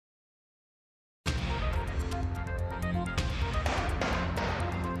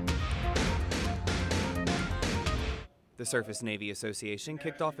The Surface Navy Association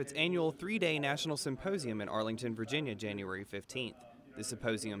kicked off its annual 3-day National Symposium in Arlington, Virginia, January 15th. The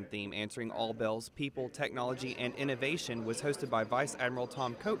symposium theme, Answering All Bells, People, Technology, and Innovation, was hosted by Vice Admiral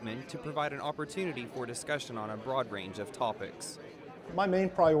Tom Copeman to provide an opportunity for discussion on a broad range of topics. My main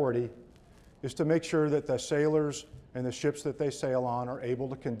priority is to make sure that the sailors and the ships that they sail on are able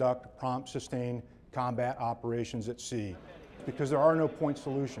to conduct prompt, sustained combat operations at sea, because there are no point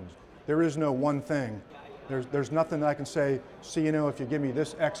solutions. There is no one thing. There's nothing that I can say, see, you know, if you give me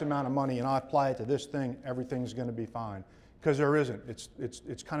this X amount of money and I apply it to this thing, everything's going to be fine. Because there isn't.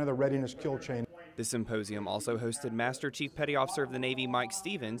 It's kind of the readiness kill chain. The symposium also hosted Master Chief Petty Officer of the Navy Mike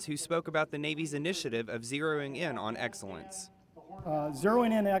Stevens, who spoke about the Navy's initiative of zeroing in on excellence.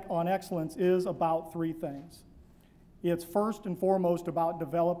 Zeroing in on excellence is about three things. It's first and foremost about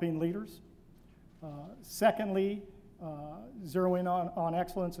developing leaders. Secondly, zeroing on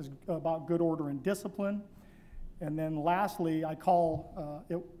excellence is about good order and discipline. And then lastly, I call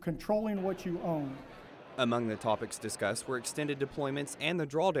it controlling what you own. Among the topics discussed were extended deployments and the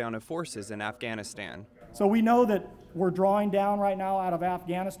drawdown of forces in Afghanistan. So we know that we're drawing down right now out of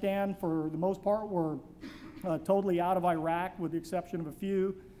Afghanistan. For the most part, we're totally out of Iraq with the exception of a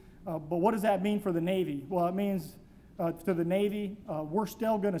few. But what does that mean for the Navy? Well, it means to the Navy, we're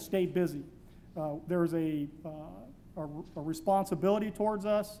still going to stay busy. There's a responsibility towards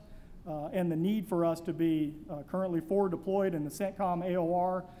us and the need for us to be currently forward deployed in the CENTCOM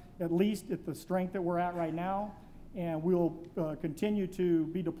AOR, at least at the strength that we're at right now. And we'll continue to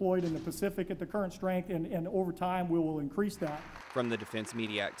be deployed in the Pacific at the current strength, and over time we will increase that. From the Defense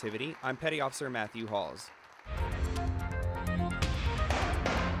Media Activity, I'm Petty Officer Matthew Hawes.